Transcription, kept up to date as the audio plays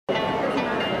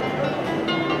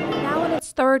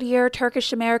third year,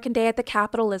 Turkish-American Day at the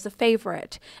Capitol is a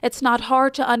favorite. It's not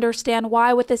hard to understand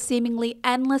why, with a seemingly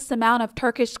endless amount of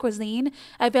Turkish cuisine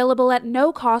available at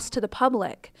no cost to the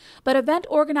public. But event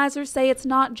organizers say it's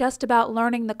not just about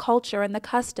learning the culture and the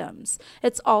customs.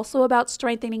 It's also about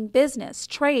strengthening business,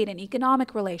 trade, and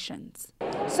economic relations.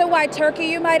 So why Turkey,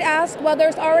 you might ask? Well,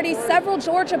 there's already several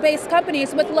Georgia-based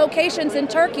companies with locations in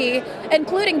Turkey,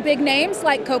 including big names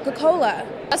like Coca-Cola.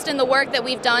 Just in the work that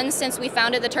we've done since we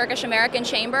founded the Turkish-American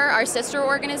Chamber, our sister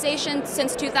organization,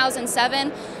 since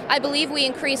 2007, I believe we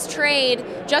increased trade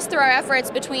just through our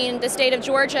efforts between the state of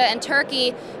Georgia and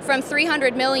Turkey from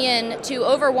 $300 million to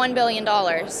over $1 billion.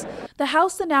 The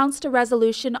House announced a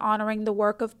resolution honoring the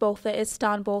work of both the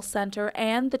Istanbul Center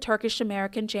and the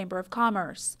Turkish-American Chamber of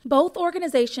Commerce. Both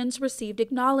organizations received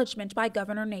acknowledgement by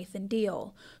Governor Nathan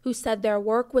Deal, who said their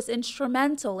work was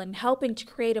instrumental in helping to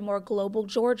create a more global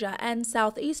Georgia and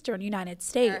southeastern United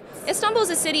States. Istanbul is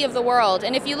a city of the world,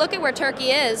 and if you look at where Turkey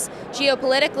is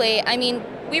geopolitically, I mean,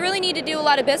 we really need to do a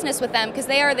lot of business with them because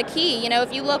they are the key. You know,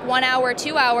 if you look 1 hour,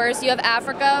 2 hours, you have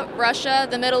Africa, Russia,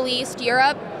 the Middle East,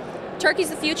 Europe.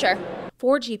 Turkey's the future.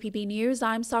 For GPB News,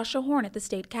 I'm Sasha Horne at the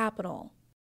state capitol.